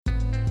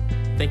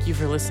Thank you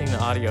for listening to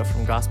audio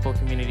from Gospel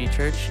Community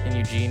Church in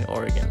Eugene,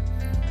 Oregon.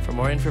 For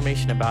more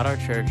information about our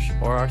church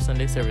or our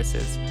Sunday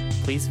services,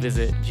 please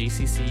visit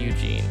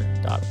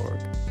gcceugene.org.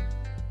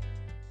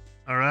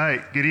 All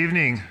right, good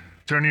evening.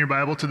 Turning your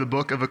Bible to the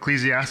book of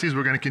Ecclesiastes.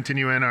 We're going to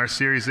continue in our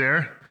series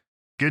there.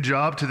 Good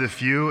job to the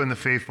few and the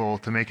faithful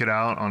to make it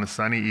out on a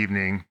sunny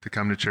evening to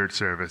come to church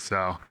service.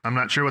 So I'm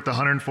not sure what the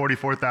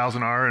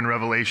 144,000 are in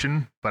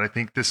Revelation, but I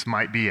think this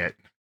might be it,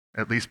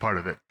 at least part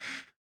of it.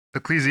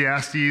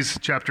 Ecclesiastes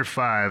chapter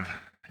 5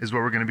 is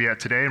where we're going to be at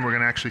today, and we're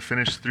going to actually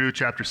finish through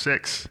chapter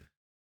 6.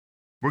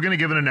 We're going to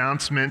give an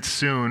announcement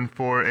soon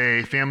for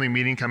a family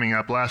meeting coming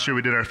up. Last year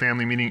we did our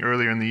family meeting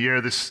earlier in the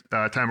year. This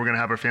time we're going to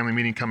have our family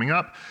meeting coming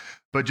up.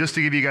 But just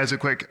to give you guys a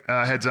quick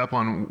heads up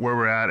on where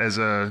we're at as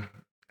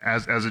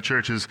a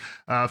church is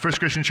First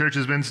Christian Church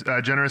has been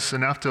generous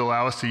enough to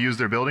allow us to use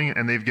their building,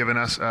 and they've given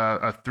us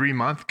a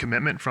 3-month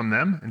commitment from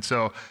them. And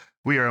so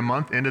we are a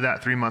month into that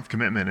 3-month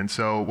commitment. And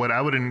so what I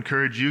would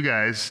encourage you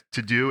guys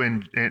to do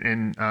and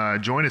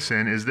join us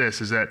in is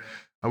that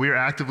we are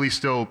actively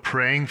still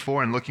praying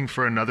for and looking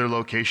for another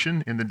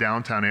location in the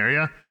downtown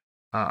area.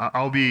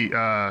 I'll be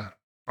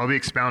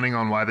expounding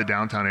on why the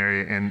downtown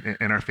area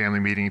in our family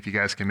meeting, if you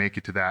guys can make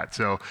it to that.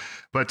 So,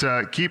 but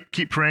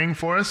keep praying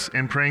for us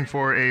and praying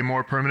for a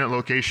more permanent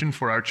location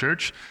for our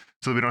church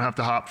so that we don't have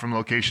to hop from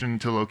location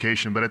to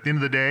location. But at the end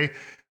of the day,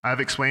 I've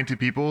explained to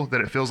people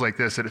that it feels like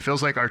this, that it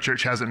feels like our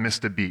church hasn't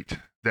missed a beat,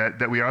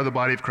 that we are the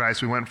body of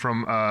Christ. We went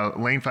from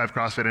Lane 5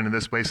 CrossFit into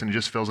this place, and it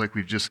just feels like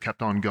we've just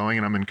kept on going,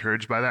 and I'm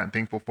encouraged by that and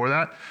thankful for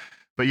that.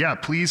 But yeah,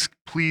 please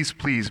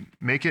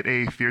make it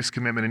a fierce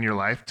commitment in your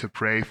life to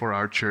pray for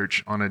our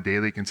church on a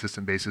daily,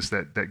 consistent basis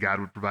that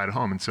God would provide a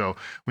home. And so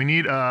we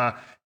need,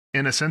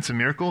 in a sense, a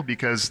miracle,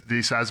 because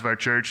the size of our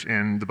church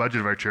and the budget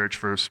of our church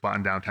for a spot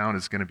in downtown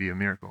is going to be a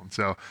miracle. And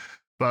so,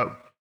 but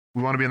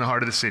we want to be in the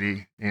heart of the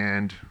city,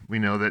 and we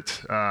know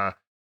that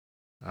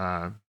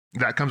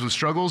that comes with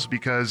struggles,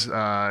 because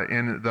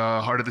in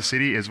the heart of the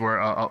city is where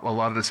a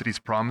lot of the city's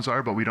problems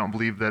are, but we don't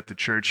believe that the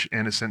church,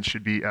 in a sense,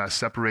 should be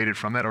separated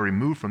from that or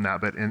removed from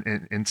that, but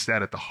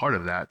instead at the heart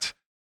of that.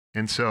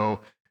 And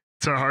so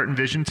it's our heart and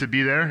vision to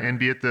be there and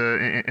be in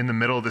the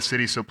middle of the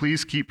city. So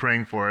please keep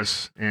praying for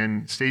us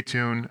and stay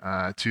tuned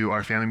to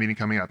our family meeting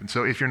coming up. And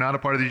so if you're not a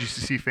part of the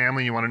GCC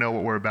family, you want to know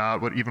what we're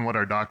about, what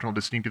our doctrinal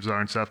distinctives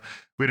are and stuff,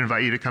 we'd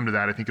invite you to come to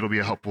that. I think it'll be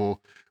a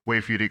helpful way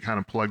for you to kind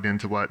of plugged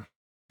into what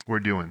we're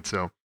doing.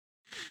 So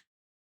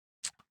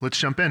let's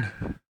jump in.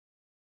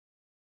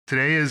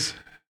 Today's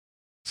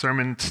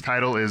sermon's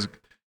title is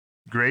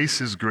Grace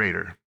is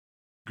Greater.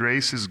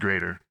 Grace is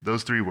greater.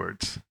 Those 3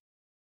 words.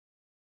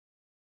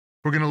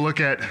 We're going to look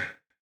at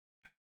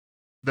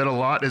that a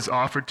lot is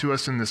offered to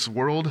us in this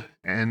world,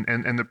 and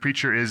the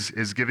preacher is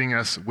giving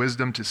us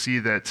wisdom to see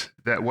that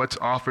what's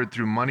offered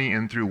through money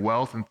and through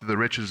wealth and through the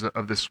riches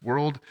of this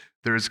world,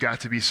 there's got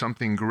to be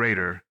something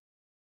greater,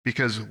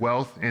 because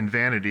wealth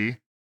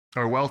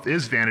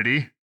is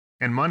vanity,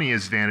 and money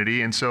is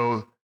vanity. And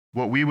so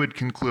what we would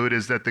conclude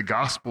is that the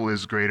gospel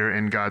is greater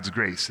and God's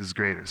grace is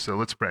greater. So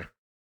let's pray.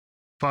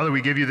 Father,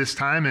 we give you this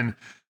time, and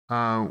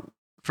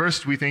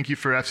first, we thank you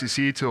for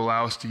FCC to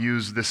allow us to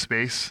use this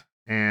space,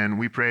 and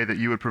we pray that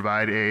you would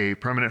provide a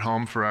permanent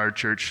home for our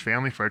church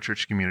family, for our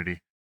church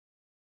community.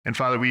 And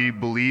Father, we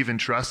believe and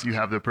trust you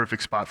have the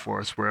perfect spot for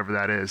us wherever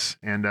that is.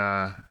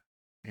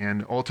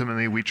 And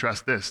ultimately, we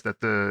trust this, that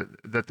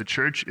the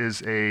church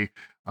is a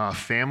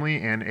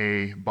family and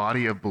a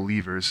body of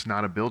believers,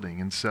 not a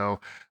building. And so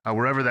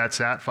wherever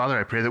that's at, Father,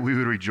 I pray that we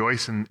would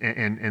rejoice in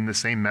the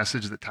same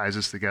message that ties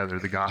us together,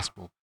 the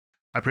gospel.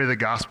 I pray the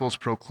gospel is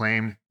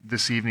proclaimed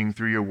this evening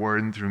through your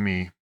word and through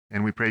me.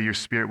 And we pray your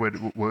spirit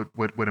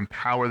would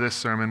empower this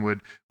sermon,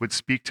 would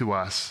speak to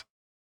us.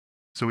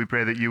 So we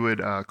pray that you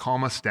would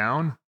calm us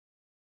down,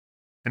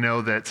 and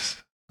know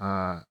that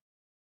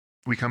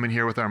we come in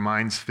here with our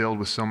minds filled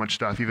with so much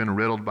stuff, even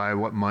riddled by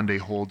what Monday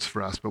holds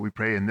for us. But we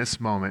pray in this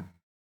moment,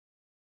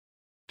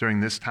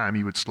 during this time,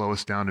 you would slow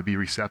us down to be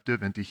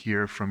receptive and to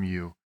hear from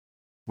you.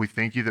 We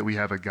thank you that we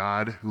have a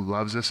God who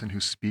loves us and who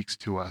speaks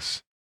to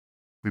us.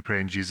 We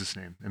pray in Jesus'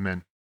 name.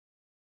 Amen.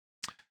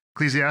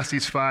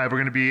 Ecclesiastes 5, we're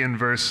going to be in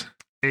verse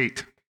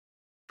 8.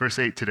 Verse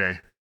 8 today.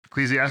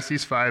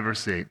 Ecclesiastes 5,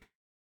 verse 8.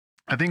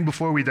 I think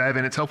before we dive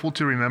in, it's helpful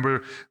to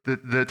remember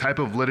the type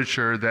of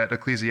literature that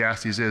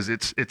Ecclesiastes is.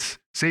 It's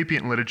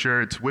sapient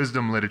literature, it's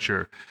wisdom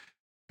literature.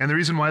 And the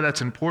reason why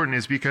that's important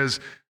is because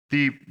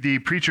the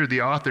preacher,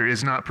 the author,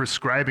 is not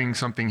prescribing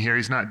something here.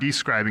 He's not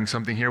describing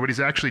something here. What he's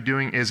actually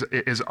doing is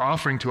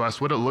offering to us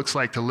what it looks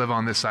like to live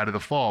on this side of the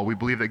fall. We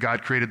believe that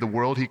God created the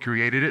world. He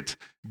created it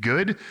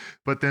good,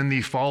 but then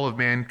the fall of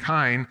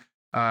mankind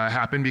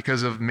happened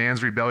because of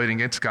man's rebellion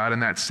against God,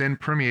 and that sin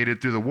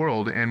permeated through the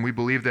world. And we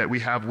believe that we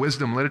have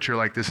wisdom literature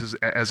like this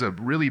as a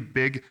really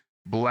big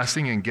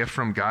blessing and gift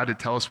from God to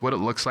tell us what it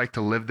looks like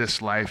to live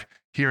this life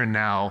here and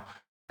now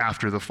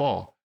after the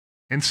fall.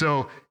 And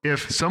so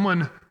if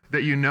someone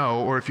that you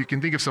know, or if you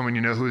can think of someone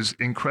you know who's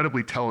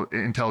incredibly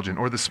intelligent,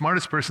 or the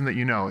smartest person that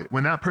you know,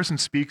 when that person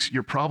speaks,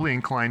 you're probably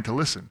inclined to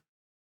listen.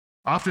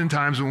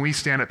 Oftentimes when we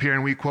stand up here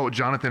and we quote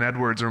Jonathan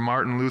Edwards or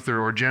Martin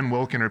Luther or Jen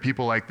Wilkin or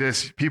people like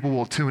this, people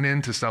will tune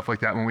into stuff like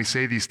that when we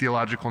say these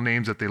theological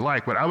names that they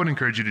like. What I would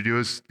encourage you to do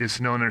is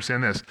to know and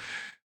understand this,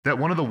 that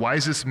one of the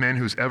wisest men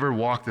who's ever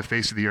walked the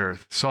face of the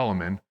earth,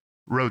 Solomon,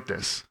 wrote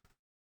this.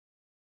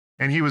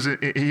 And he was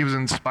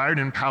inspired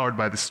and empowered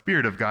by the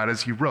Spirit of God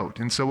as he wrote.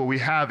 And so what we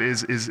have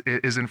is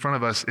in front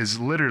of us is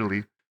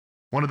literally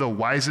one of the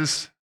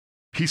wisest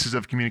pieces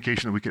of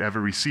communication that we could ever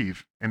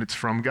receive, and it's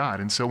from God.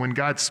 And so when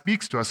God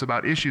speaks to us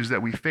about issues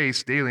that we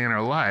face daily in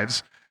our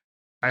lives,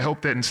 I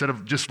hope that instead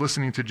of just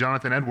listening to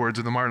Jonathan Edwards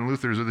or the Martin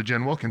Luthers or the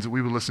Jen Wilkins, that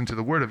we would listen to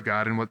the Word of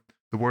God and what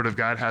the Word of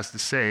God has to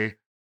say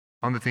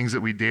on the things that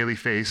we daily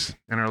face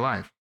in our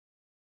life.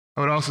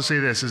 I would also say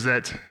this, is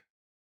that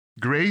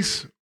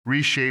grace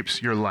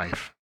reshapes your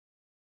life.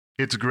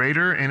 It's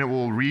greater, and it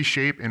will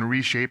reshape and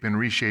reshape and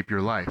reshape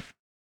your life.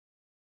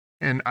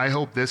 And I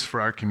hope this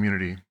for our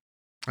community.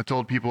 I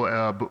told people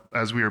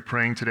as we were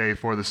praying today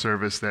for the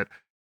service that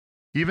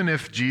even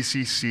if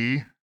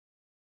GCC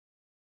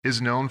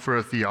is known for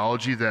a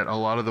theology that a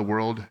lot of the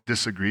world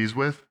disagrees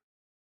with,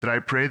 that I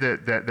pray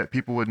that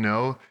people would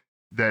know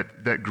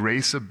that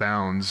grace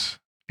abounds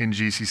in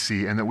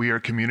GCC and that we are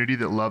a community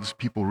that loves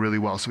people really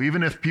well. So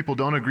even if people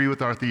don't agree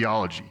with our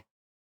theology,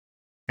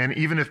 and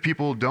even if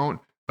people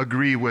don't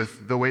agree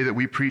with the way that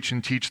we preach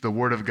and teach the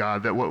Word of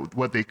God, that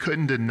what they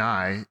couldn't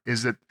deny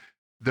is that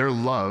their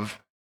love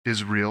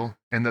is real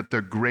and that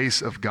the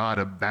grace of God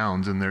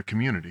abounds in their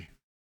community.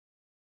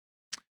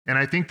 And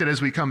I think that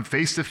as we come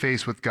face to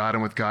face with God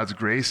and with God's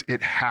grace,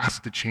 it has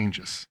to change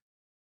us.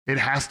 It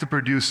has to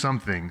produce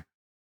something.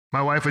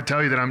 My wife would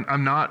tell you that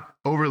I'm not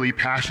overly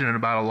passionate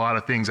about a lot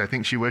of things. I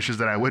think she wishes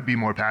that I would be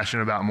more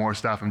passionate about more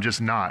stuff. I'm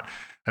just not.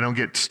 I don't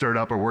get stirred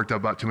up or worked up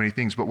about too many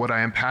things. But what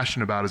I am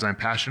passionate about is I'm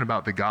passionate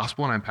about the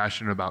gospel, and I'm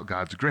passionate about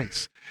God's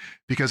grace.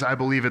 Because I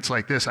believe it's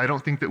like this. I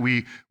don't think that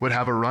we would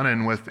have a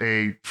run-in with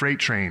a freight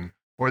train,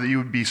 or that you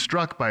would be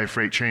struck by a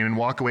freight train and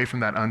walk away from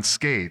that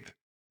unscathed.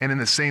 And in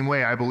the same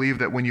way, I believe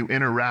that when you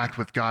interact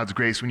with God's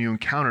grace, when you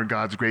encounter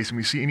God's grace, and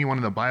we see anyone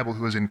in the Bible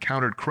who has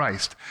encountered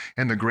Christ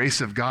and the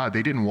grace of God,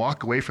 they didn't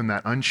walk away from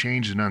that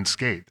unchanged and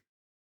unscathed.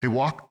 They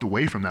walked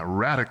away from that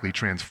radically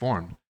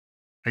transformed.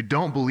 I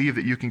don't believe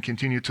that you can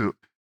continue to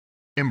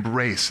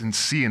embrace and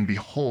see and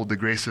behold the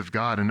grace of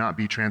God and not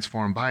be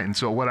transformed by it. And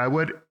so what I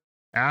would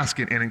ask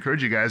and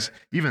encourage you guys,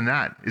 even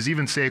that, is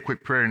even say a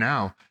quick prayer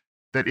now,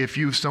 that if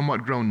you've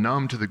somewhat grown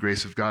numb to the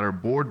grace of God or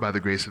bored by the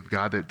grace of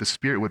God, that the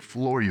Spirit would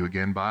floor you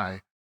again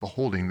by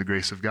beholding the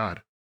grace of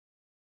God.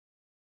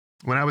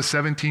 When I was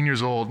 17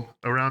 years old,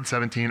 around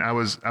 17, I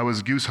was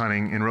goose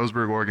hunting in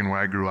Roseburg, Oregon, where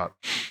I grew up.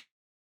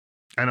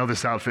 I know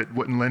this outfit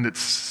wouldn't lend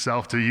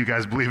itself to you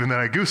guys believing that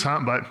I goose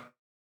hunt, but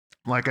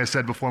like I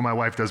said before, my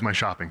wife does my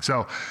shopping.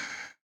 So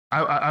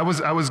I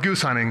was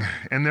goose hunting,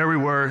 and there we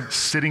were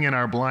sitting in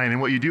our blind. And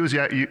what you do is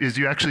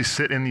you actually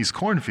sit in these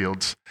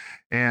cornfields,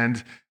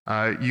 and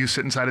you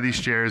sit inside of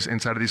these chairs,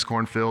 inside of these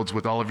cornfields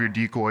with all of your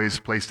decoys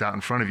placed out in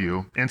front of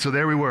you. And so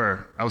there we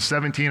were. I was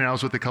 17 and I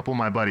was with a couple of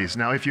my buddies.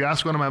 Now, if you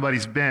ask one of my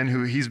buddies, Ben,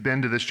 who he's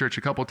been to this church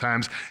a couple of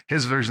times,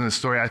 his version of the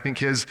story, I think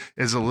his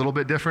is a little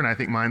bit different. I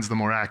think mine's the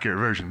more accurate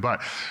version.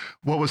 But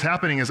what was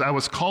happening is I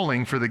was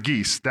calling for the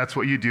geese. That's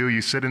what you do.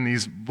 You sit in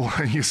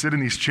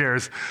these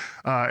chairs.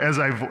 As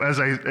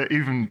I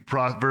even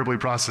verbally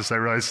processed, I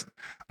realized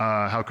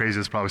how crazy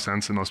this probably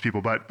sounds to most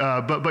people,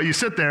 but you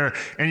sit there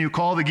and you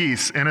call the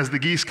geese, and as the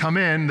geese come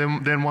in,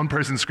 then one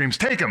person screams,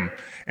 "Take them!"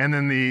 And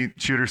then the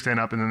shooters stand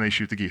up and then they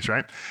shoot the geese,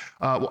 right?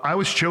 Well, I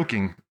was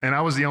choking, and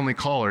I was the only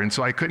caller, and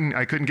so I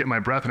couldn't get my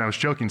breath, and I was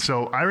choking.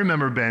 So I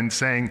remember Ben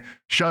saying,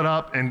 "Shut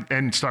up,"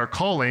 and start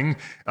calling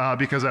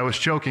because I was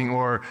choking,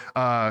 or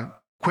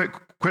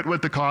quit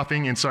with the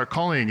coughing and start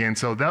calling again.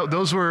 So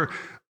those were.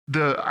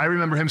 I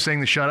remember him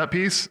saying the shut up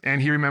piece,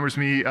 and he remembers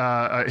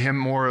him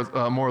more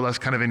or less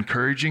kind of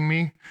encouraging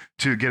me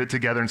to get it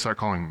together and start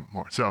calling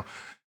more. So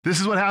this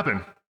is what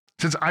happened.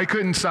 Since I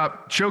couldn't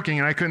stop choking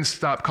and I couldn't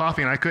stop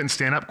coughing and I couldn't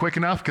stand up quick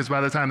enough, because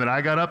by the time that I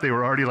got up, they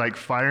were already like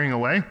firing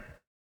away,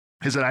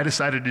 is that I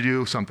decided to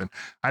do something.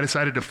 I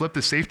decided to flip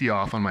the safety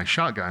off on my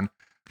shotgun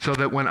so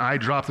that when I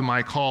dropped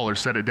my call or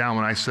set it down,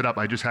 when I stood up,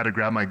 I just had to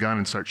grab my gun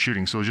and start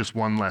shooting. So it was just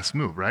one less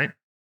move, right?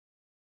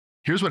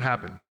 Here's what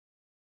happened.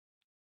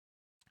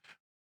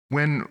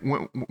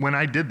 When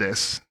I did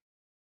this,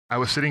 I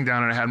was sitting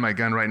down and I had my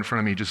gun right in front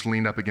of me, just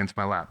leaned up against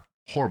my lap.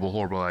 Horrible,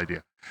 horrible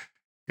idea.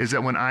 Is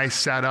that when I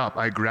sat up,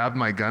 I grabbed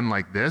my gun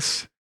like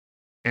this,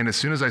 and as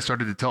soon as I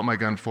started to tilt my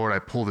gun forward, I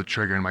pulled the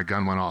trigger and my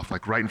gun went off,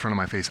 like right in front of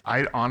my face.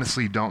 I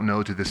honestly don't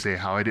know to this day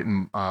how I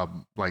didn't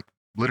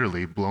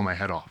literally blow my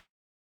head off.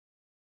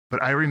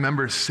 But I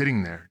remember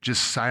sitting there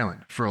just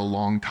silent for a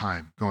long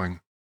time going,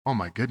 oh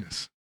my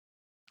goodness,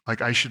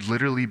 like I should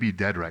literally be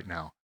dead right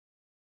now.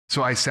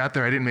 So I sat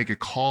there, I didn't make a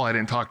call, I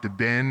didn't talk to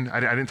Ben, I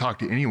didn't talk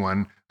to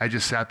anyone. I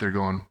just sat there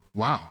going,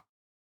 wow,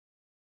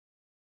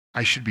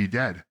 I should be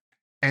dead.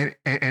 And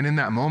in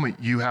that moment,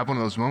 you have one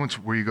of those moments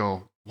where you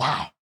go,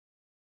 wow,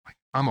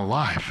 I'm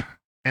alive,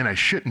 and I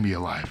shouldn't be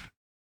alive.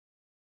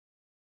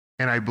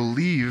 And I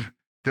believe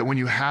that when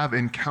you have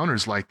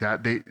encounters like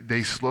that,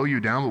 they slow you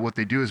down, but what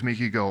they do is make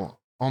you go,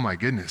 oh my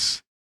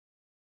goodness,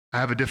 I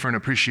have a different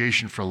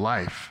appreciation for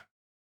life.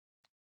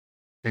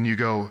 And you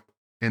go,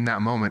 in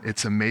that moment,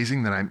 it's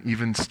amazing that I'm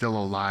even still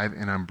alive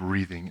and I'm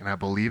breathing. And I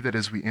believe that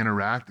as we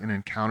interact and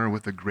encounter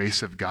with the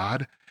grace of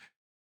God,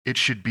 it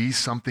should be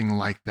something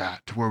like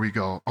that, to where we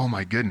go, oh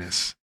my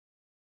goodness,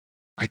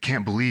 I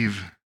can't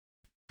believe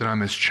that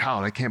I'm his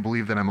child. I can't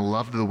believe that I'm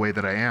loved the way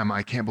that I am.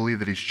 I can't believe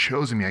that he's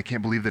chosen me. I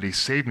can't believe that he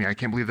saved me. I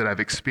can't believe that I've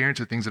experienced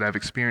the things that I've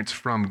experienced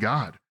from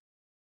God.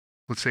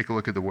 Let's take a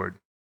look at the word.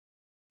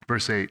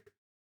 Verse 8,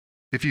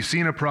 if you see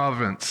in a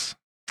province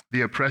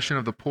the oppression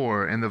of the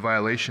poor and the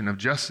violation of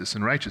justice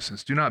and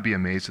righteousness, do not be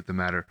amazed at the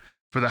matter,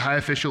 for the high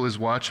official is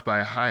watched by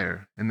a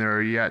higher, and there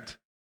are yet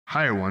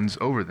higher ones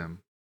over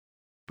them.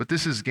 But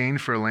this is gain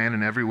for a land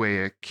in every way,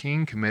 a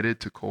king committed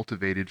to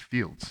cultivated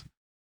fields.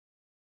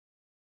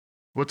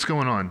 What's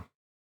going on?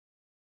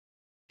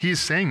 He is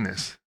saying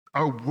this.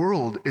 Our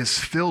world is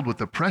filled with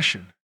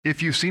oppression.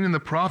 If you've seen in the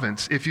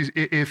province, if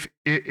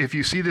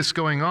you see this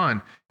going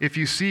on, if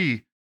you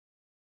see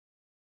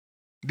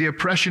the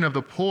oppression of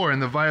the poor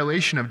and the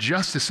violation of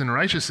justice and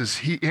righteousness,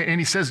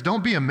 he says,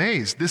 don't be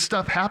amazed. This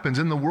stuff happens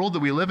in the world that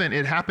we live in.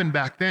 It happened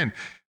back then.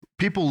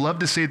 People love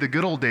to say the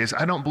good old days.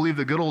 I don't believe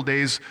the good old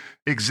days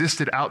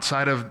existed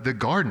outside of the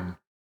garden.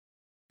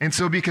 And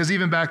so because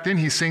even back then,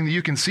 he's saying that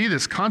you can see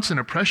this constant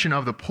oppression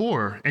of the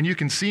poor and you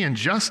can see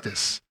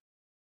injustice.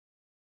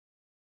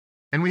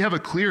 And we have a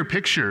clear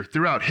picture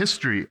throughout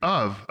history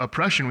of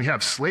oppression. We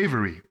have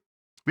slavery.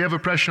 We have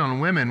oppression on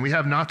women. We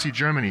have Nazi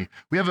Germany.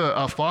 We have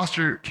a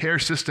foster care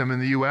system in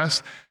the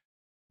U.S.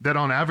 that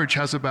on average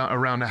has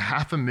around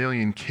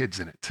 500,000 kids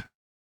in it.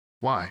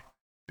 Why?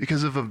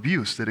 Because of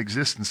abuse that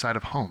exists inside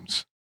of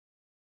homes.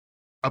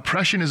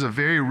 Oppression is a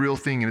very real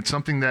thing, and it's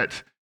something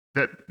that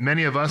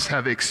many of us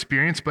have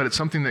experienced, but it's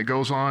something that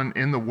goes on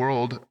in the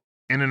world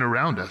in and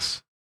around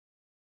us.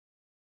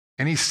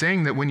 And he's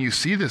saying that when you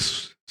see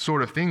this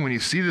sort of thing, when you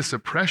see this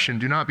oppression,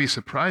 do not be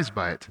surprised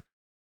by it.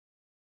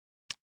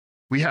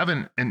 We have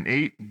an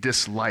innate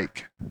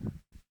dislike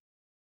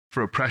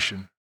for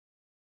oppression.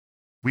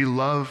 We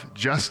love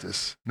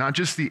justice, not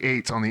just the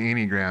 8s on the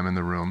Enneagram in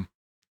the room,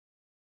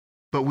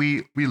 but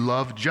we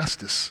love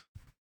justice.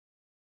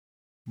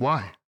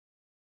 Why?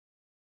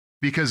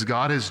 Because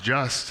God is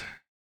just,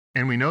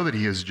 and we know that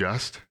he is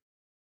just.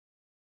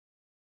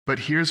 But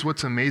here's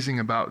what's amazing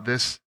about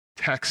this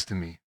text to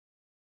me,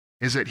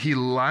 is that he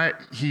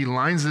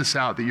lines this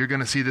out, that you're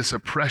going to see this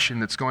oppression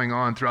that's going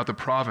on throughout the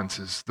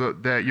provinces,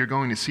 that you're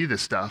going to see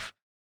this stuff.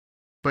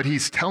 But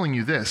he's telling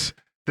you this,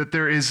 that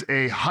there is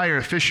a higher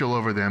official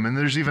over them, and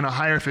there's even a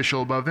higher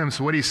official above them.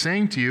 So what he's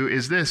saying to you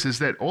is this, is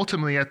that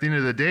ultimately at the end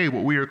of the day,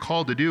 what we are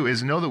called to do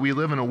is know that we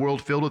live in a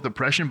world filled with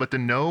oppression, but to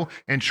know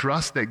and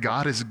trust that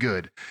God is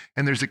good.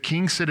 And there's a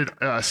king seated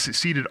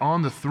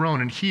on the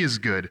throne, and he is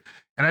good.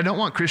 And I don't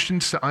want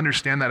Christians to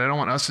understand that. I don't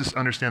want us to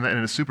understand that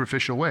in a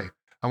superficial way.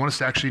 I want us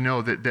to actually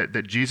know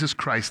that Jesus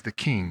Christ, the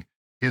King,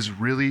 is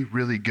really,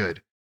 really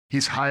good.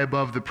 He's high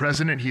above the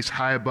president. He's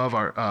high above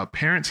our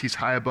parents. He's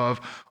high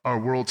above our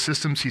world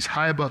systems. He's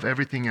high above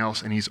everything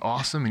else, and he's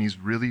awesome, and he's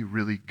really,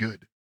 really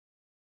good.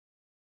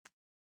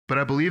 But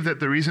I believe that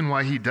the reason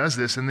why he does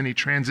this, and then he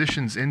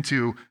transitions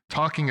into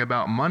talking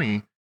about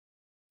money,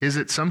 is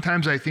that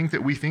sometimes I think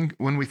that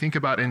when we think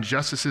about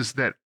injustices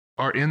that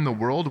are in the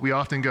world, we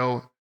often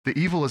go, the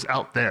evil is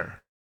out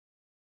there.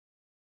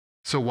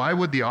 So why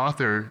would the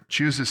author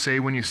choose to say,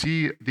 when you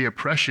see the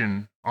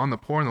oppression on the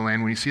poor in the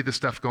land, when you see this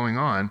stuff going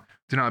on,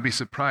 do not be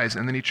surprised?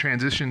 And then he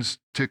transitions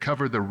to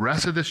cover the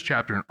rest of this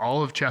chapter and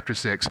all of chapter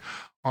 6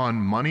 on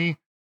money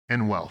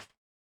and wealth.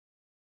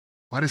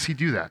 Why does he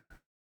do that?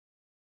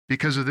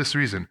 Because of this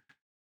reason.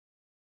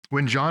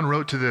 When John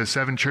wrote to the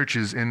 7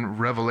 churches in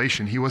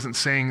Revelation, he wasn't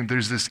saying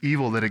there's this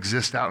evil that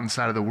exists out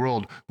inside of the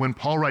world. When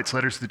Paul writes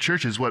letters to the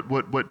churches,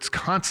 what's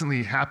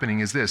constantly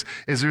happening is there's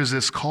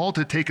this call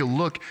to take a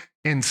look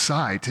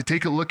inside, to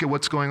take a look at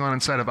what's going on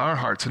inside of our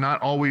hearts, to not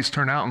always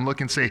turn out and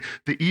look and say,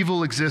 the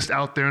evil exists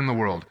out there in the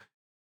world.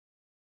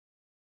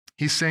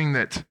 He's saying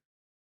that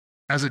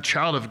as a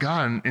child of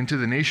God and to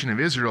the nation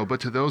of Israel, but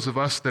to those of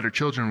us that are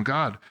children of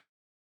God,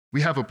 we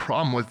have a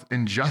problem with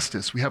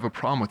injustice. We have a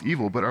problem with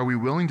evil, but are we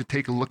willing to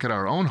take a look at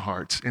our own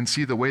hearts and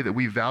see the way that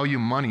we value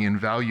money and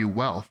value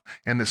wealth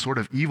and the sort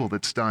of evil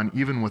that's done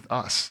even with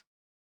us?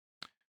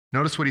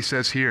 Notice what he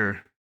says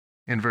here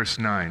in verse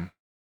 9.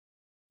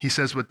 He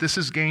says, but this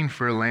is gain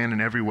for a land in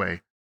every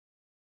way,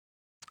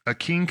 a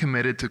king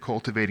committed to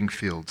cultivating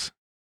fields.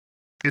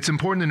 It's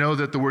important to know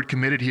that the word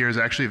committed here is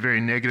actually a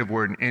very negative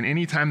word, and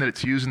any time that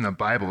it's used in the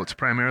Bible, it's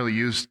primarily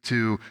used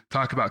to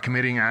talk about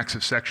committing acts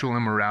of sexual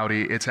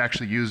immorality. It's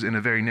actually used in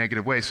a very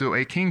negative way. So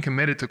a king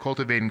committed to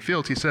cultivating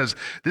fields, he says,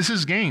 this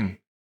is gain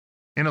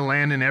in a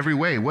land in every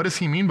way. What does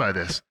he mean by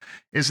this?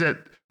 Is that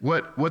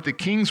what the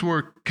kings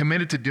were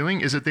committed to doing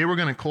is that they were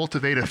going to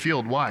cultivate a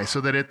field. Why? So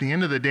that at the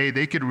end of the day,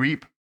 they could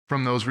reap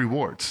from those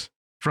rewards,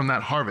 from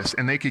that harvest,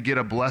 and they could get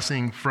a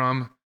blessing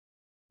from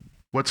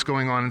what's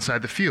going on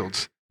inside the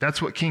fields.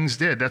 That's what kings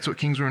did. That's what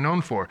kings were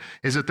known for,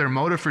 is that their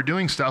motive for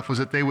doing stuff was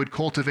that they would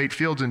cultivate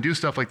fields and do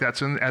stuff like that,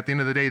 so at the end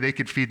of the day, they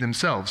could feed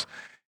themselves.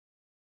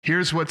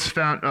 Here's what's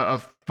found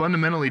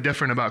fundamentally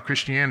different about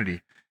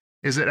Christianity,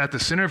 is that at the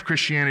center of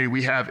Christianity,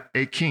 we have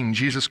a king,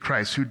 Jesus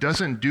Christ, who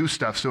doesn't do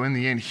stuff so in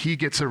the end he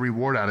gets a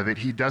reward out of it.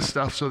 He does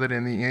stuff so that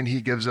in the end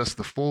he gives us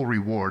the full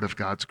reward of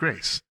God's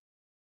grace.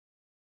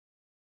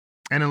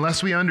 And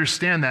unless we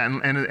understand that,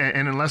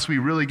 and unless we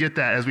really get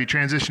that as we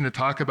transition to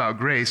talk about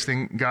grace,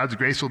 then God's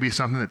grace will be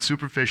something that's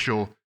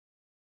superficial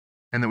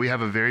and that we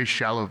have a very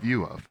shallow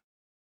view of.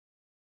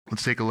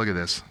 Let's take a look at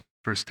this.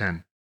 Verse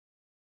 10.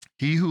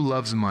 He who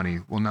loves money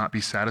will not be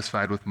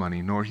satisfied with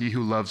money, nor he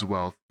who loves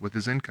wealth with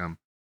his income.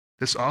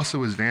 This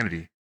also is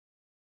vanity.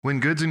 When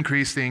goods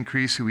increase, they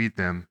increase who eat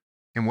them.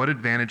 And what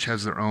advantage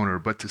has their owner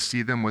but to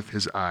see them with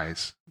his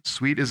eyes?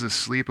 Sweet is the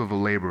sleep of a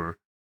laborer,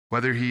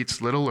 whether he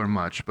eats little or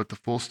much, but the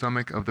full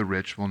stomach of the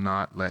rich will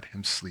not let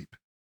him sleep.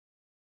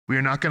 We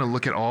are not going to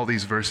look at all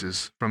these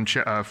verses from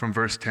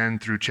verse 10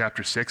 through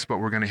chapter 6, but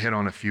we're going to hit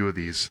on a few of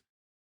these.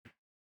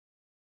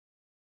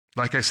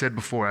 Like I said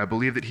before, I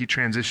believe that he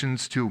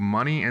transitions to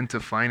money and to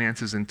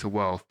finances and to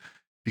wealth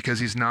because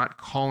he's not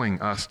calling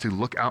us to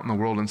look out in the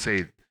world and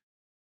say,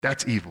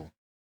 that's evil.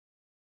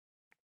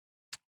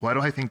 Why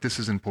do I think this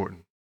is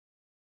important?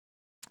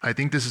 I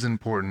think this is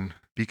important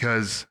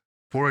because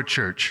for a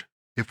church,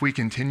 if we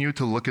continue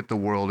to look at the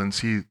world and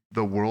see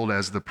the world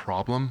as the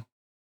problem,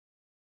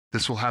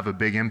 this will have a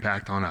big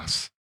impact on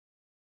us.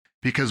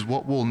 Because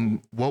what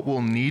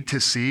we'll need to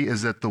see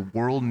is that the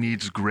world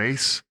needs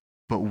grace,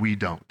 but we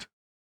don't.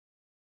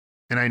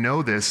 And I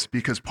know this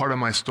because part of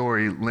my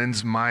story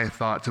lends my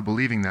thought to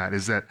believing that,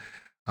 is that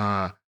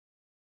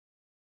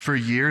for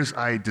years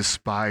I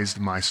despised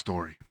my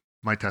story,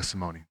 my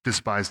testimony,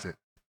 despised it.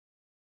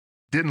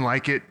 Didn't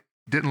like it,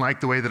 didn't like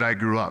the way that I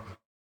grew up.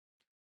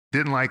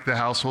 Didn't like the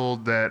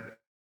household that,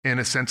 in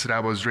a sense, that I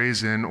was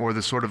raised in, or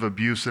the sort of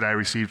abuse that I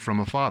received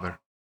from a father.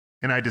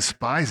 And I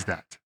despised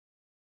that.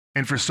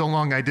 And for so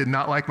long, I did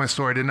not like my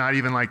story. I did not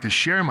even like to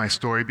share my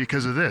story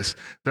because of this,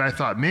 that I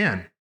thought,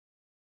 man,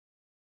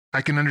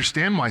 I can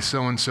understand why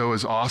so-and-so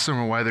is awesome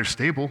or why they're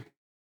stable.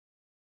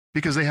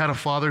 Because they had a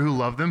father who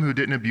loved them, who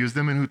didn't abuse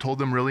them, and who told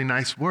them really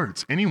nice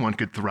words. Anyone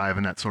could thrive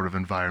in that sort of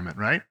environment,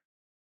 right?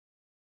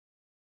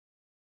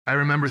 I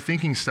remember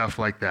thinking stuff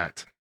like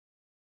that.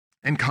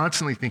 And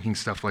constantly thinking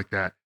stuff like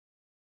that.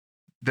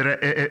 That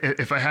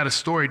if I had a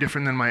story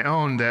different than my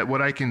own, that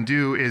what I can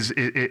do is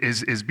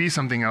be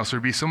something else or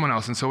be someone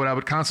else. And so what I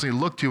would constantly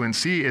look to and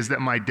see is that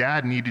my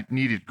dad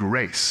needed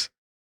grace.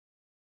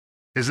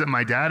 Is that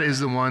my dad is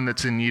the one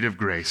that's in need of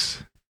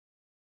grace.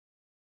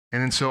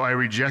 And then so I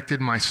rejected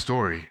my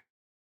story.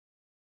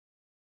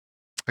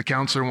 A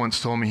counselor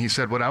once told me, he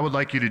said, what I would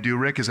like you to do,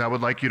 Rick, is I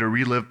would like you to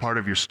relive part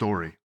of your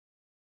story.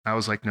 I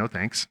was like, no,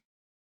 thanks.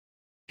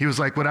 He was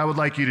like, what I would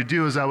like you to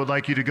do is I would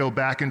like you to go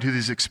back into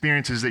these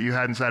experiences that you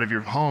had inside of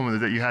your home,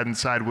 that you had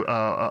inside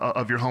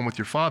of your home with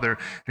your father.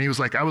 And he was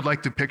like, I would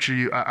like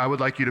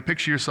you to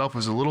picture yourself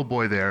as a little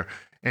boy there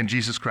and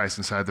Jesus Christ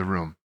inside the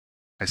room.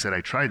 I said,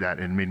 I tried that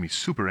and it made me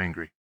super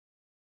angry.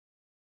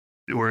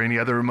 Were any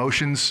other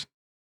emotions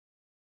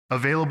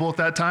available at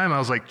that time? I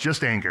was like,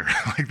 just anger.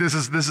 Like this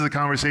is a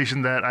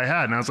conversation that I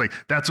had. And I was like,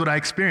 that's what I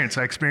experienced.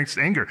 I experienced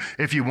anger.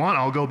 If you want,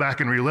 I'll go back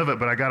and relive it,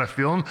 but I got a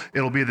feeling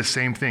it'll be the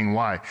same thing.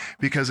 Why?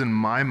 Because in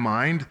my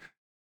mind,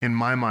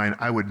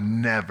 I would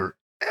never,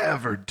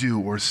 ever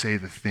do or say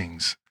the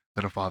things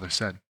that a father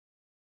said.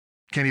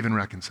 Can't even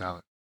reconcile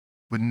it.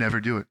 Would never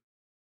do it.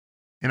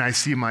 And I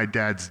see my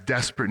dad's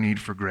desperate need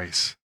for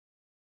grace.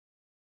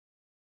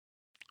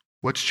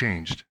 What's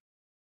changed?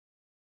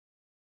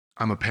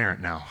 I'm a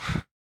parent now.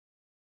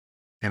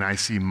 And I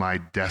see my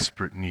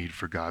desperate need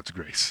for God's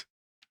grace.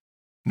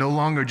 No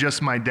longer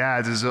just my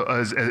dad's as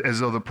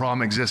though the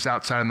problem exists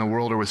outside in the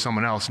world or with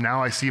someone else.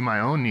 Now I see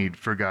my own need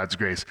for God's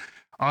grace.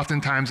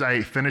 Oftentimes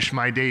I finish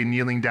my day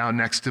kneeling down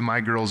next to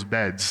my girls'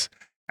 beds,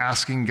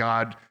 asking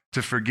God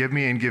to forgive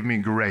me and give me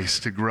grace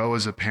to grow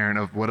as a parent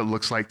of what it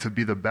looks like to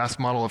be the best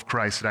model of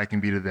Christ that I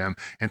can be to them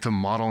and to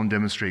model and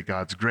demonstrate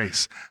God's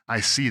grace. I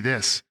see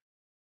this,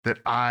 that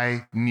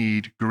I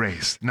need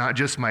grace. Not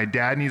just my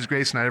dad needs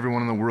grace, not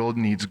everyone in the world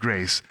needs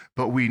grace,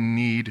 but we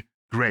need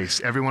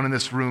grace. Everyone in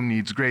this room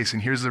needs grace.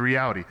 And here's the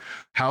reality.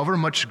 However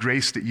much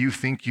grace that you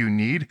think you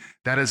need,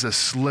 that is a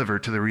sliver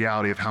to the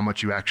reality of how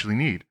much you actually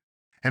need.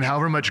 And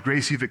however much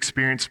grace you've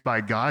experienced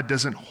by God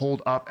doesn't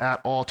hold up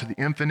at all to the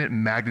infinite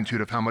magnitude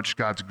of how much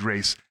God's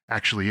grace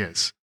actually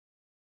is.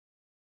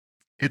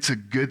 It's a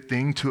good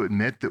thing to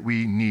admit that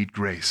we need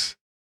grace.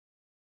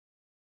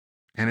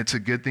 And it's a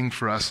good thing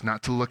for us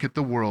not to look at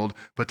the world,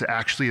 but to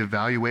actually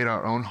evaluate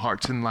our own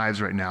hearts and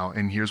lives right now.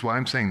 And here's why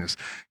I'm saying this,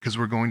 because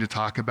we're going to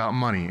talk about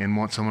money. And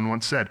what someone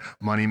once said,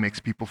 money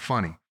makes people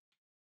funny.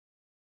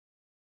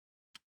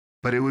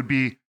 But it would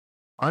be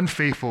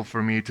unfaithful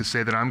for me to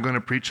say that I'm going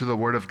to preach to the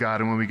Word of God,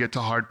 and when we get to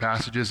hard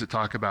passages that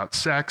talk about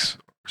sex,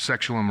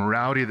 sexual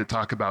immorality, that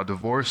talk about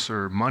divorce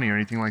or money or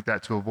anything like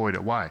that, to avoid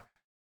it. Why?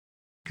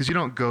 Because you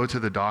don't go to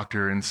the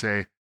doctor and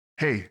say,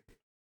 hey,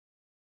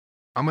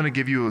 I'm going to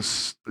give you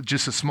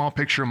just a small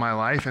picture of my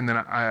life, and then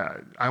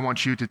I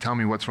want you to tell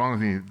me what's wrong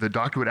with me. The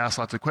doctor would ask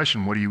lots of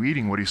questions. What are you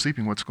eating? What are you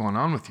sleeping? What's going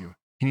on with you?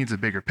 He needs a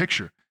bigger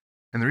picture.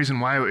 And the reason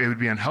why it would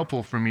be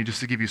unhelpful for me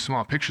just to give you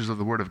small pictures of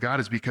the Word of God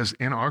is because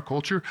in our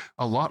culture,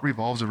 a lot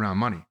revolves around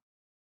money.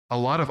 A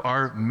lot of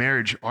our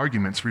marriage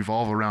arguments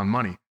revolve around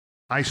money.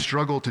 I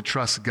struggle to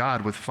trust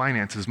God with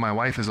finances. My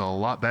wife is a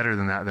lot better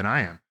than that than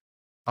I am.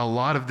 A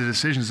lot of the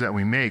decisions that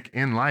we make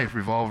in life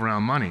revolve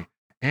around money.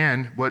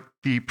 And what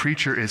the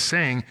preacher is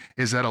saying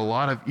is that a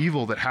lot of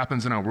evil that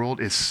happens in our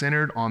world is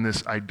centered on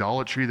this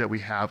idolatry that we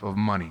have of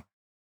money.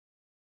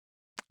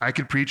 I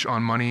could preach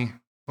on money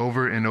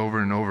over and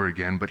over and over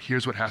again, but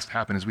here's what has to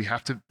happen is we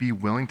have to be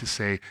willing to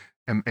say,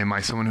 am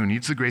I someone who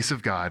needs the grace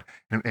of God?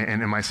 And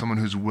am I someone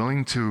who's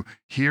willing to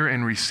hear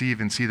and receive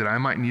and see that I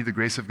might need the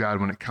grace of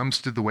God when it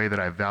comes to the way that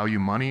I value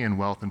money and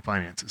wealth and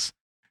finances?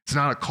 It's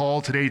not a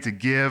call today to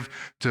give,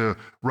 to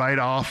write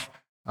off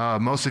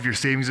most of your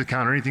savings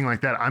account or anything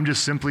like that. I'm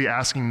just simply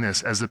asking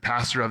this as the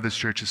pastor of this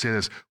church to say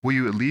this. Will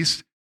you at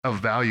least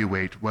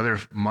evaluate whether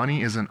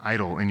money is an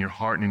idol in your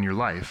heart and in your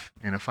life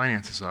and if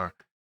finances are?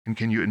 And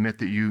can you admit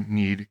that you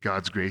need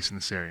God's grace in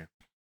this area?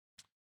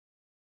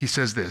 He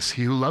says this,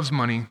 he who loves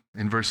money,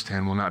 in verse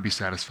 10, will not be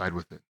satisfied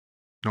with it,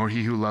 nor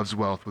he who loves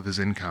wealth with his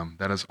income.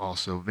 That is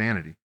also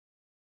vanity.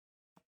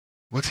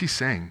 What's he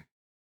saying?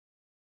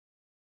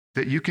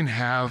 That you can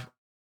have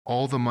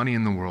all the money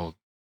in the world.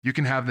 You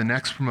can have the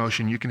next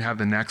promotion, you can have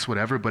the next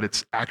whatever, but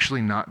it's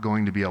actually not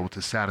going to be able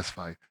to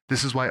satisfy.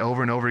 This is why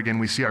over and over again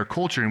we see our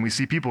culture and we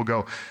see people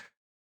go,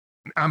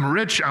 I'm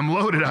rich, I'm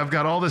loaded, I've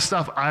got all this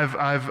stuff,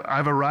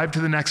 I've arrived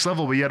to the next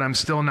level, but yet I'm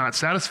still not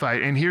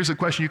satisfied. And here's a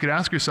question you could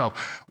ask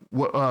yourself.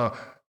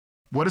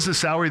 What is the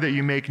salary that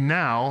you make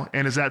now,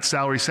 and is that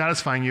salary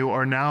satisfying you?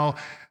 Or now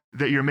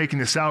that you're making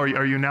the salary,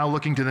 are you now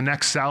looking to the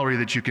next salary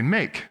that you can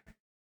make?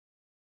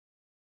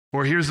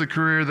 Or here's the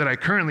career that I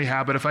currently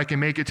have, but if I can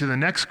make it to the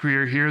next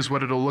career, here's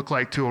what it'll look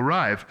like to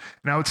arrive.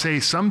 And I would say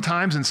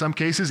sometimes, in some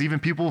cases, even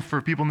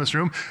for people in this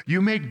room,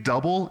 you make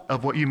double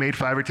of what you made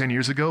 5 or 10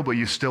 years ago, but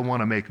you still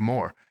want to make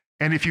more.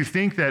 And if you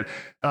think that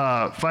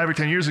 5 or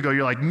 10 years ago,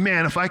 you're like,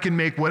 man, if I can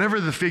make whatever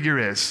the figure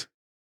is,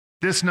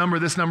 this number,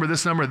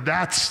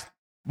 that's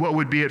what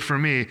would be it for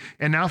me.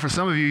 And now for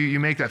some of you, you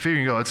make that figure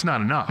and go, it's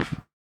not enough.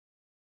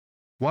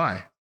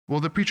 Why? Well,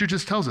 the preacher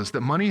just tells us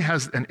that money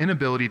has an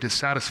inability to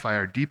satisfy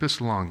our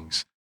deepest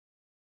longings.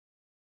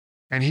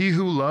 And he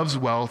who loves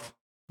wealth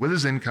with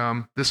his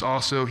income, this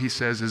also, he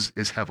says, is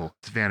hevel,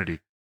 it's vanity.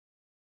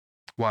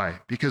 Why?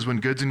 Because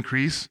when goods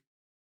increase,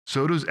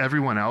 so does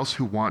everyone else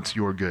who wants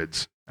your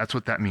goods. That's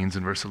what that means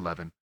in verse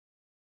 11.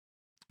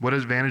 What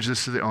advantage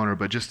is to the owner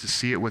but just to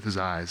see it with his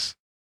eyes?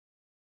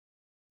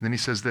 And then he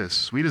says this,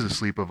 sweet is the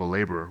sleep of a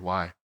laborer.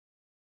 Why?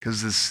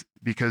 Because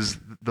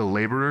the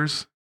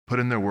laborers put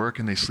in their work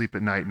and they sleep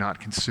at night, not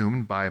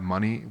consumed by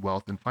money,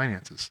 wealth, and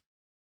finances.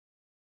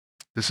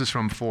 This is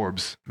from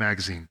Forbes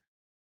magazine.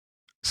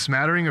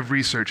 Smattering of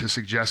research has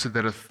suggested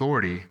that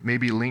authority may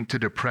be linked to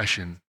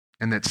depression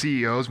and that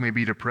CEOs may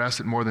be depressed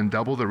at more than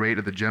double the rate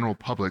of the general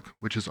public,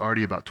 which is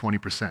already about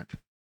 20%.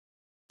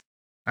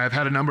 I have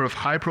had a number of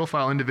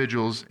high-profile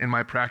individuals in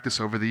my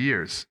practice over the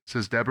years,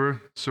 says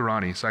Deborah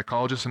Serrani,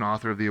 psychologist and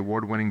author of the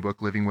award-winning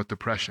book, Living with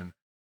Depression.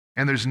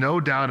 And there's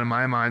no doubt in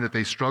my mind that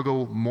they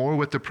struggle more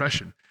with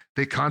depression.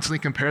 They constantly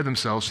compare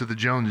themselves to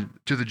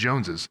the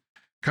Joneses.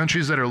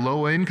 Countries that are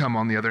low income,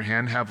 on the other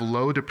hand, have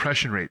low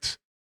depression rates.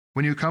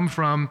 When you come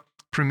from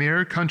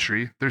premier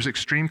country, there's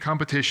extreme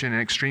competition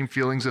and extreme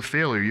feelings of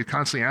failure. You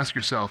constantly ask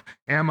yourself,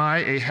 am I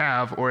a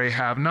have or a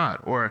have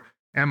not? Or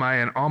am I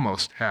an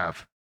almost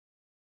have?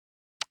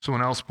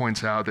 Someone else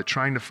points out that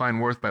trying to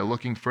find worth by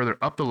looking further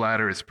up the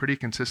ladder is pretty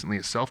consistently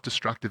a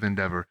self-destructive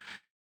endeavor,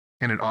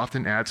 and it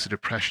often adds to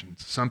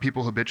depressions. Some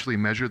people habitually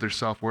measure their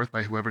self-worth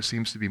by whoever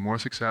seems to be more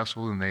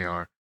successful than they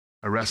are,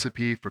 a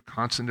recipe for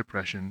constant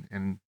depression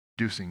and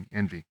inducing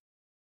envy.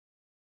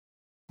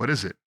 What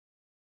is it?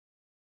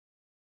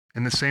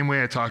 In the same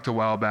way I talked a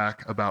while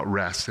back about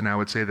rest, and I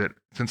would say that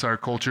since our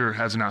culture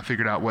has not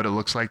figured out what it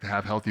looks like to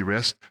have healthy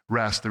rest,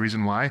 the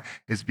reason why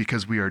is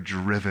because we are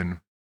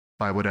driven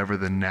by whatever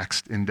the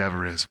next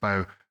endeavor is,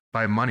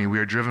 by money. We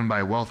are driven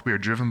by wealth. We are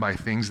driven by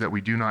things that we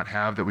do not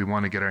have that we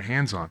want to get our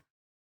hands on.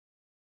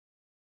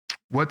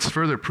 What's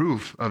further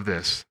proof of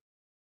this?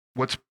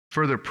 What's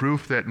further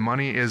proof that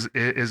money is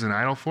an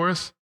idol for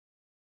us?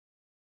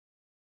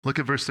 Look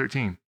at verse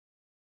 13.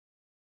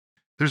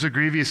 There's a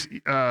grievous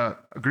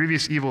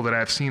evil that I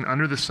have seen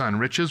under the sun.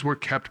 Riches were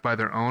kept by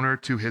their owner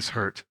to his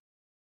hurt.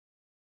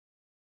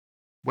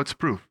 What's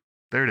proof?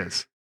 There it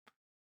is.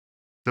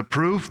 The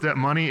proof that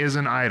money is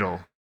an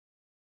idol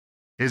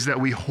is that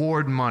we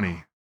hoard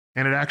money.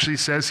 And it actually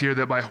says here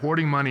that by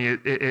hoarding money,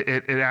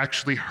 it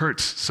actually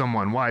hurts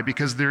someone. Why?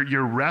 Because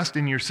your rest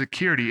and your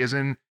security is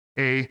in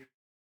a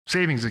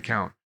savings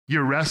account.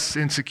 Your rest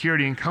and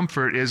security and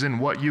comfort is in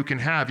what you can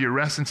have. Your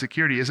rest and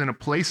security is in a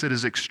place that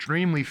is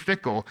extremely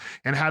fickle.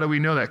 And how do we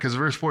know that? Because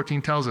verse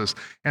 14 tells us,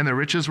 and the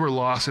riches were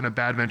lost in a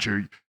bad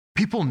venture.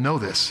 People know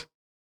this.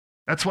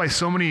 That's why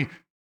so many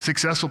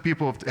Successful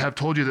people have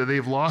told you that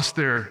they've lost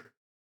their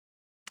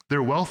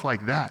wealth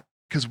like that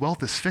because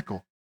wealth is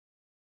fickle.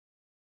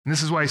 And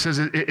this is why he says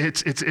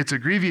it's a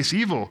grievous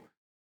evil.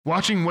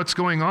 Watching what's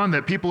going on,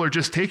 that people are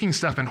just taking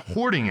stuff and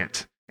hoarding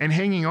it and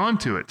hanging on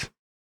to it.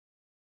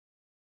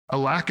 A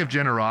lack of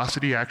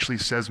generosity actually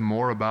says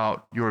more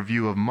about your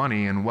view of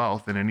money and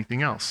wealth than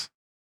anything else.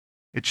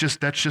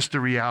 That's just a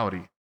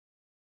reality.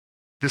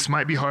 This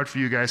might be hard for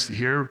you guys to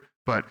hear,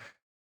 but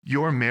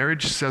your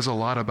marriage says a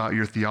lot about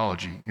your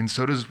theology, and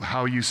so does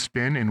how you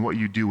spend and what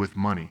you do with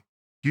money.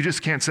 You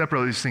just can't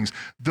separate these things.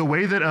 The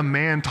way that a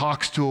man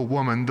talks to a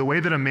woman, the way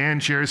that a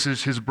man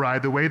cherishes his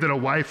bride, the way that a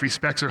wife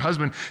respects her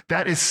husband,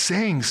 that is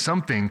saying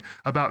something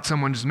about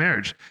someone's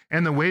marriage.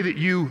 And the way that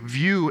you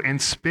view and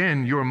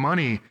spend your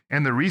money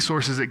and the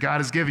resources that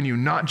God has given you,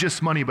 not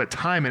just money, but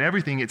time and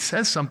everything, it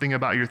says something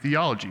about your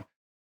theology.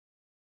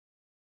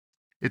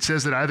 It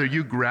says that either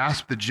you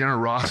grasp the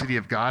generosity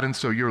of God and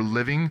so you're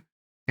living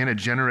in a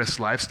generous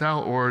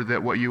lifestyle, or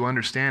that what you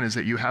understand is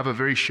that you have a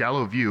very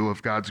shallow view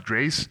of God's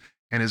grace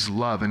and his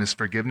love and his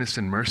forgiveness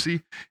and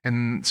mercy.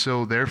 And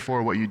so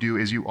therefore what you do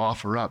is you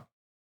offer up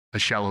a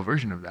shallow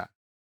version of that.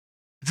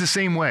 It's the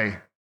same way.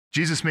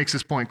 Jesus makes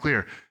this point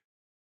clear.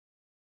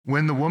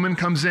 When the woman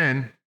comes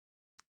in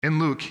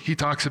Luke, he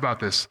talks about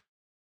this.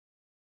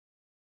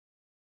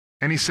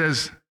 And he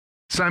says,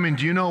 Simon,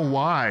 do you know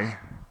why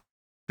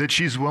that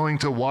she's willing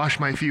to wash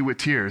my feet with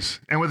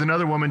tears? And with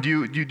another woman,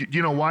 do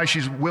you know why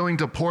she's willing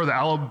to pour the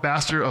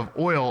alabaster of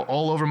oil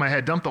all over my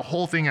head, dump the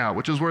whole thing out,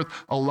 which was worth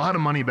a lot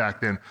of money back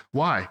then?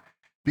 Why?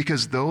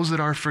 Because those that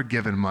are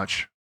forgiven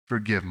much,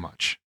 forgive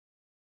much.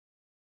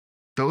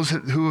 Those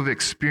who have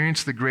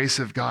experienced the grace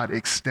of God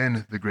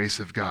extend the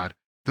grace of God.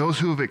 Those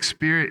who have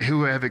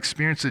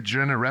experienced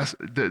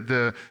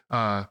the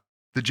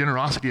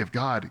generosity of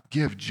God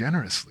give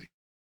generously.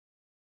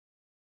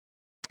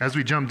 As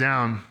we jump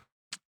down,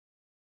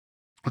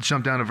 let's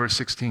jump down to verse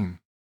 16,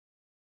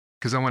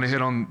 because I want to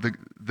hit on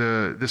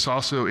this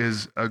also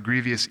is a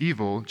grievous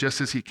evil.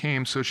 Just as he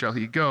came, so shall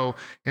he go,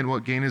 and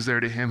what gain is there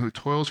to him who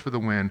toils for the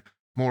wind?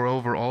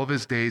 Moreover, all of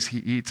his days he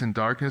eats in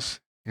darkness,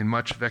 in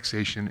much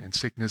vexation and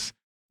sickness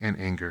and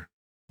anger.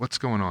 What's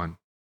going on?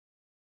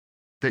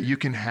 That you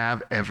can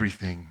have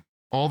everything,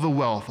 all the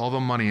wealth, all the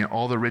money, and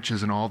all the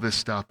riches and all this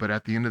stuff, but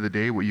at the end of the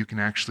day, what you can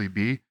actually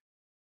be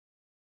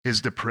is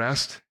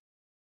depressed,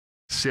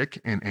 sick,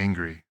 and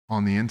angry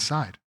on the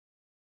inside.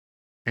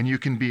 And you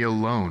can be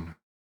alone.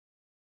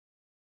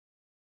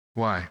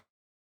 Why?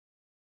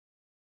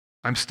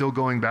 I'm still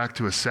going back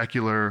to a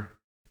secular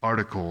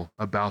article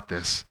about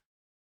this.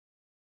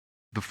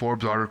 The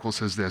Forbes article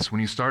says this: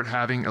 when you start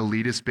having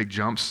elitist big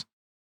jumps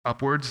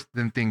upwards,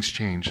 then things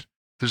change.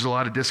 There's a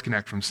lot of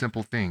disconnect from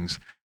simple things,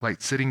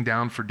 like sitting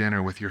down for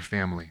dinner with your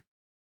family,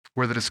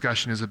 where the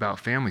discussion is about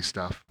family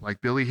stuff,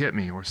 like Billy hit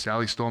me or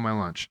Sally stole my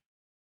lunch.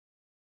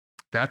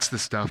 That's the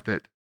stuff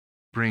that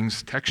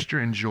brings texture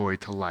and joy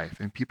to life,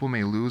 and people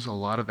may lose a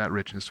lot of that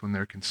richness when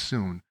they're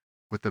consumed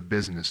with the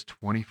business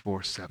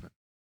 24/7.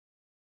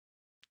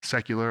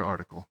 Secular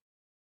article.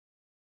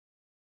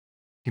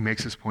 He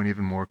makes this point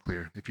even more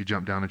clear if you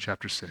jump down to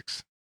chapter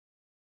 6.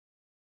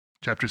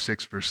 Chapter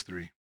 6, verse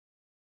 3.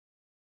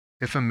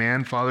 If a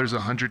man fathers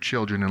 100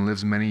 children and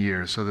lives many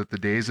years, so that the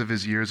days of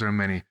his years are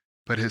many,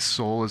 but his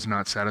soul is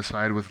not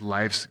satisfied with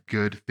life's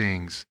good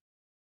things,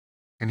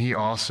 and he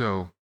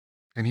also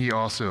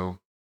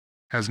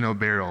has no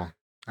burial,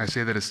 I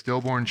say that a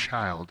stillborn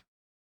child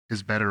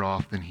is better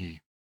off than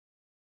he.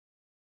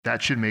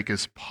 That should make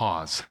us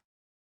pause.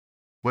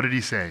 What did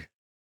he say?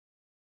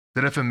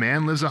 That if a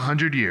man lives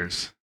 100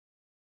 years,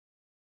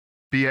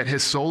 but yet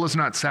his soul is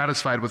not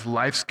satisfied with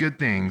life's good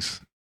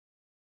things,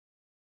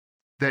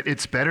 that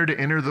it's better to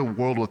enter the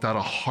world without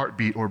a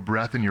heartbeat or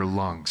breath in your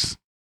lungs.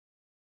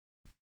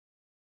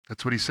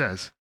 That's what he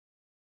says.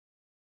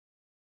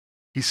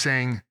 He's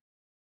saying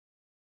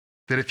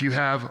that if you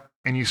have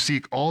and you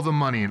seek all the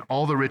money and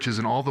all the riches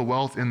and all the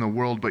wealth in the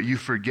world, but you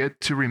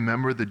forget to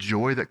remember the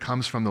joy that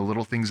comes from the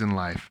little things in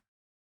life,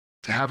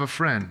 to have a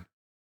friend,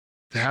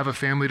 to have a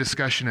family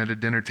discussion at a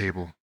dinner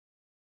table,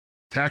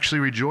 to actually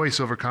rejoice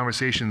over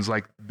conversations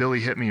like Billy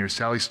hit me or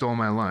Sally stole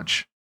my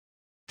lunch,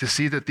 to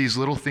see that these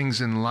little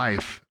things in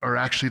life are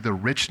actually the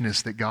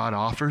richness that God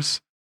offers,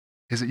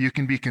 is that you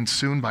can be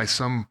consumed by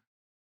some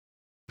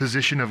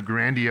position of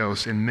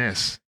grandiose and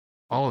miss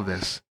all of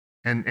this.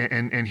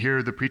 And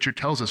here the preacher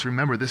tells us,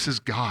 remember, this is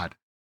God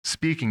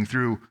speaking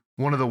through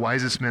one of the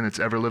wisest men that's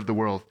ever lived the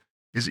world,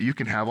 is that you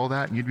can have all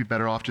that and you'd be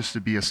better off just to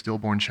be a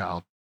stillborn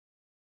child.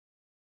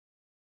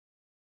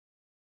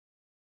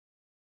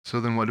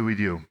 So then what do we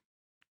do?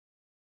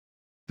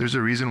 There's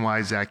a reason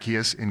why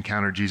Zacchaeus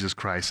encountered Jesus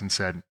Christ and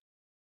said,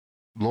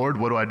 Lord,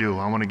 what do?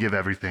 I want to give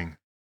everything.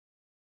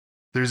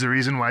 There's a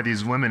reason why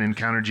these women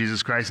encountered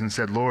Jesus Christ and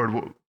said,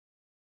 Lord,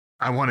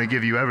 I want to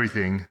give you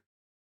everything.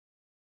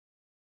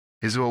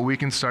 Is what we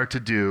can start to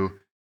do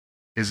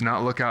is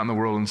not look out in the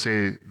world and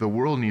say, the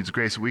world needs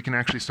grace. What we can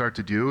actually start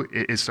to do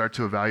is start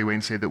to evaluate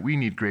and say that we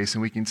need grace,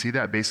 and we can see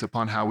that based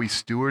upon how we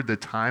steward the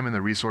time and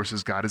the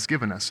resources God has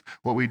given us,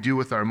 what we do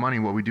with our money,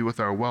 what we do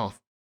with our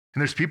wealth.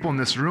 And there's people in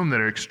this room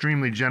that are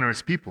extremely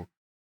generous people.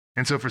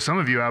 And so for some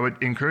of you, I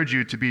would encourage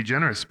you to be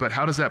generous. But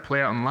how does that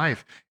play out in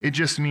life? It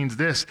just means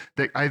this,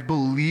 that I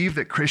believe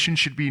that Christians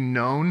should be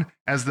known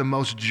as the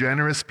most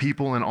generous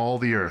people in all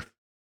the earth.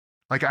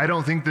 Like, I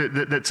don't think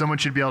that someone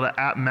should be able to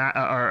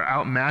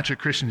outmatch a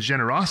Christian's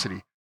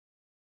generosity.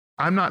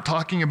 I'm not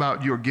talking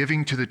about your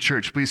giving to the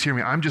church. Please hear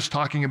me. I'm just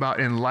talking about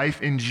in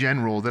life in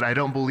general, that I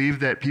don't believe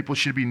that people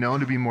should be known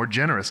to be more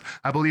generous.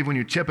 I believe when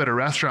you tip at a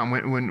restaurant,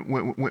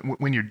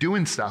 when you're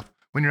doing stuff,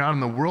 when you're out in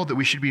the world, that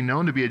we should be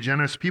known to be a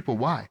generous people.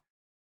 Why?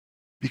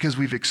 Because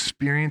we've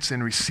experienced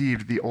and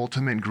received the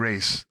ultimate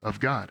grace of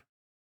God.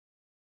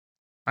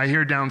 I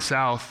hear down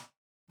south,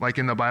 like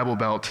in the Bible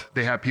Belt,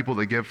 they have people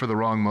that give for the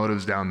wrong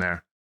motives down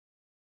there.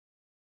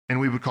 And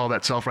we would call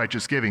that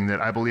self-righteous giving,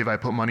 that I believe I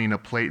put money in a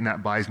plate and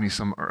that buys me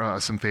some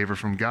favor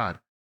from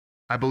God.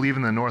 I believe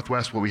in the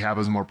Northwest what we have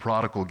is more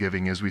prodigal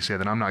giving, as we say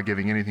that I'm not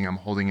giving anything, I'm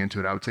holding into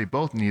it. I would say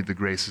both need the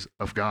grace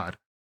of God.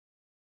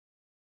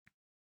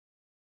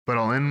 But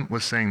I'll end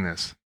with saying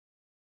this,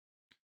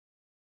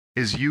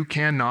 is you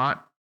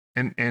cannot,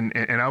 and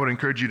I would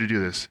encourage you to do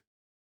this,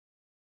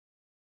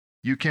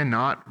 you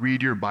cannot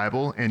read your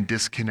Bible and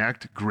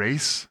disconnect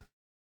grace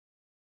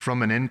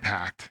from an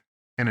impact,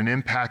 and an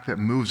impact that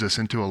moves us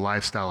into a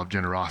lifestyle of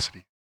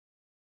generosity.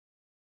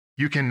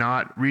 You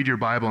cannot read your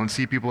Bible and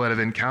see people that have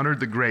encountered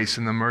the grace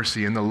and the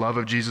mercy and the love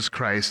of Jesus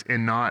Christ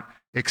and not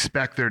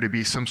expect there to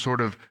be some sort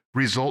of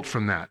result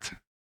from that.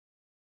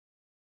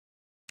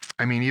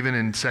 I mean, even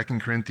in 2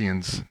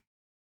 Corinthians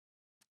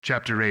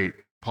chapter 8,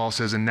 Paul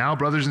says, "And now,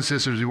 brothers and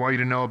sisters, we want you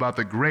to know about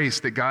the grace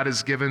that God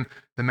has given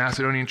the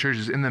Macedonian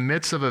churches in the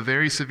midst of a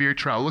very severe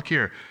trial." Look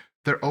here,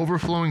 their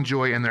overflowing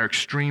joy and their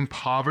extreme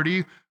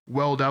poverty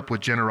welled up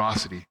with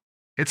generosity.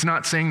 It's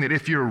not saying that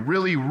if you're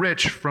really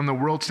rich from the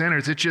world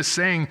standards, it's just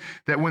saying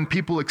that when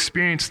people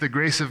experience the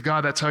grace of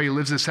God, that's how he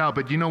lives this out.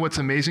 But you know what's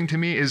amazing to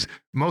me is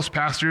most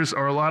pastors,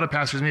 or a lot of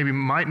pastors maybe,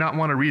 might not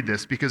want to read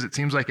this because it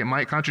seems like it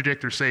might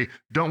contradict or say,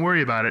 don't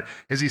worry about it.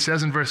 As he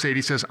says in verse 8,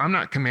 he says, "I'm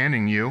not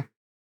commanding you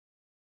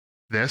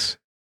this,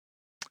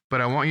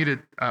 but I want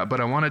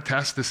to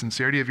test the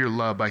sincerity of your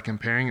love by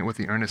comparing it with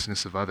the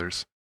earnestness of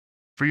others.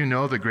 For you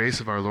know the grace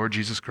of our Lord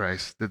Jesus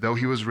Christ, that though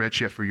he was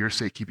rich, yet for your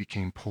sake he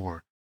became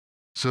poor,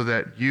 so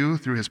that you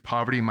through his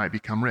poverty might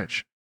become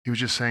rich." He was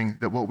just saying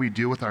that what we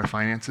do with our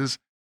finances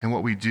and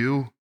what we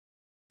do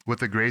with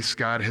the grace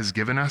God has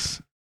given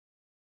us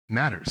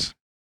matters.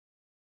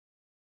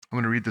 I'm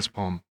going to read this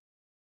poem.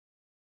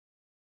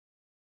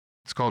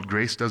 It's called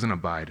 "Grace Doesn't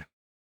Abide."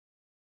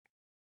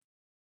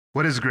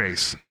 What is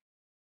grace?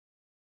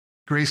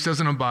 Grace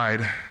doesn't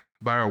abide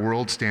by our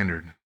world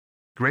standard.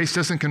 Grace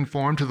doesn't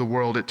conform to the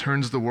world, it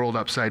turns the world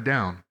upside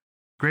down.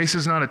 Grace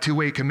is not a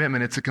two-way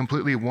commitment, it's a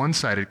completely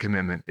one-sided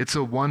commitment. It's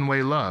a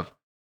one-way love.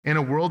 In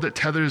a world that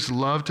tethers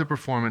love to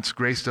performance,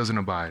 grace doesn't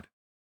abide.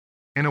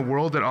 In a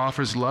world that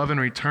offers love in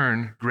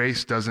return,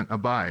 grace doesn't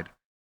abide.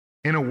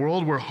 In a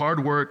world where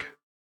hard work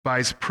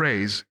buys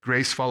praise,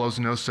 grace follows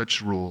no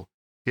such rule.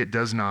 It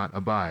does not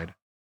abide.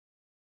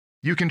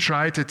 You can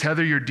try to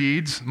tether your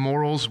deeds,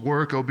 morals,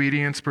 work,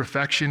 obedience,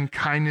 perfection,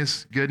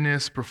 kindness,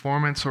 goodness,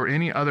 performance, or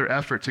any other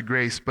effort to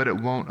grace, but it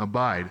won't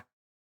abide.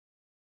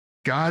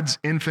 God's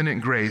infinite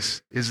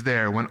grace is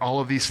there when all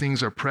of these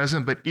things are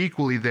present, but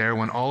equally there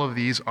when all of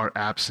these are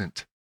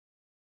absent.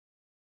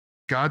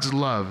 God's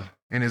love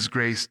and his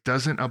grace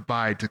doesn't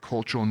abide to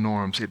cultural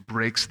norms. It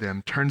breaks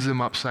them, turns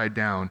them upside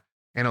down,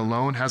 and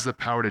alone has the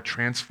power to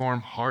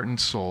transform heart and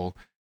soul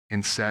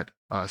and set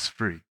us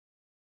free.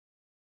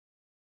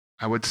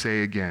 I would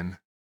say again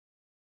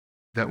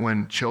that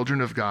when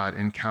children of God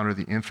encounter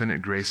the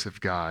infinite grace of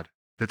God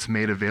that's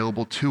made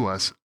available to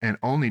us and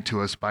only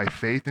to us by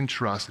faith and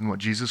trust in what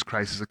Jesus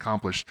Christ has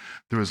accomplished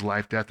through his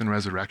life, death, and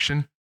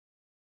resurrection,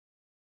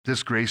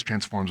 this grace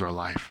transforms our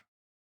life.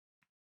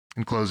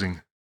 In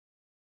closing,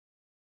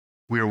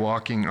 we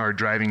were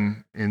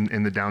driving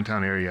in the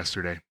downtown area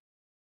yesterday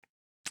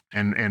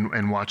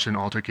and watched an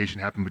altercation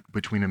happen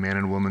between a man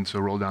and a woman. So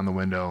I rolled down the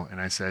window and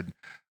I said,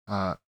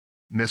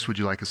 "Miss, would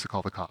you like us to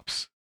call the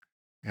cops?"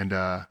 And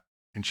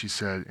she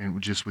said,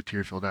 and just with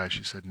tear-filled eyes,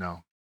 she said,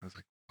 "No." I was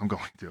like, "I'm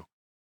going to."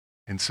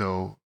 And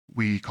so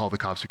we called the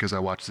cops because I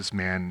watched this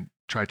man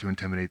try to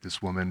intimidate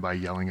this woman by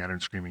yelling at her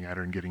and screaming at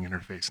her and getting in her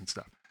face and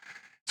stuff.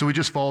 So we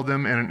just followed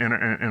them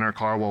in our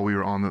car while we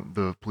were on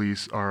the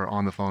police or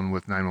on the phone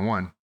with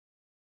 911.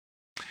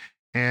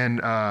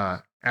 And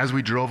as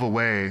we drove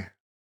away,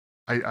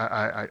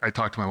 I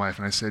talked to my wife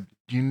and I said,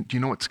 do you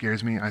know what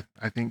scares me?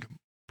 I think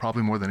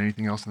probably more than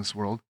anything else in this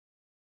world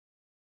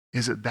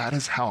is that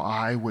is how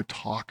I would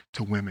talk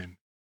to women.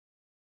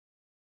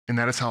 And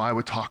that is how I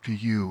would talk to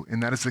you.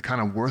 And that is the kind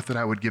of worth that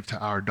I would give to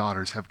our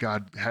daughters,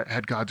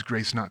 had God's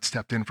grace not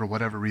stepped in for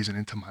whatever reason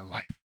into my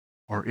life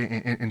or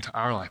into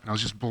our life. And I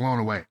was just blown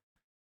away.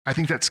 I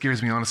think that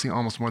scares me, honestly,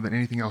 almost more than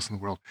anything else in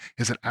the world,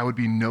 is that I would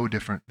be no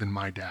different than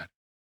my dad.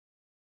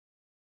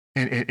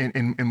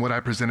 And what I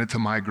presented to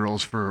my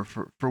girls for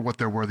what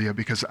they're worthy of,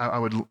 because I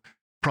would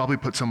probably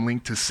put some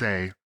link to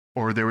say,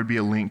 or there would be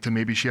a link to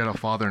maybe she had a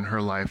father in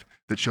her life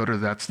that showed her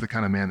that's the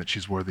kind of man that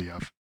she's worthy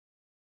of.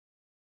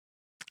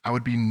 I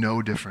would be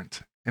no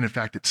different. And in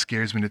fact, it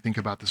scares me to think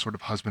about the sort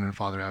of husband and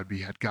father I would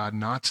be had God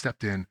not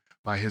stepped in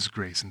by his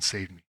grace and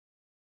saved me.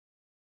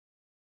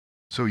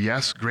 So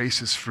yes,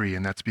 grace is free,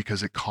 and that's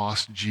because it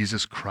cost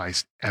Jesus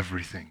Christ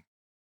everything,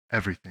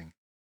 everything.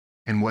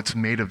 And what's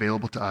made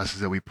available to us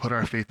is that we put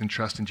our faith and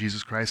trust in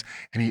Jesus Christ,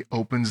 and he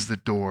opens the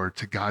door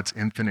to God's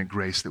infinite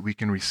grace that we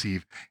can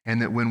receive.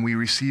 And that when we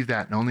receive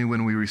that, and only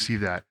when we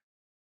receive that,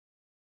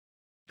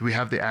 do we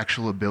have the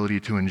actual ability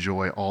to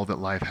enjoy all that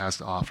life has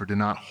to offer, to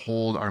not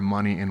hold our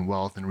money and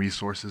wealth and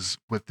resources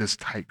with this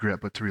tight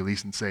grip, but to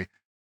release and say,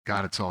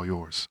 God, it's all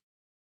yours.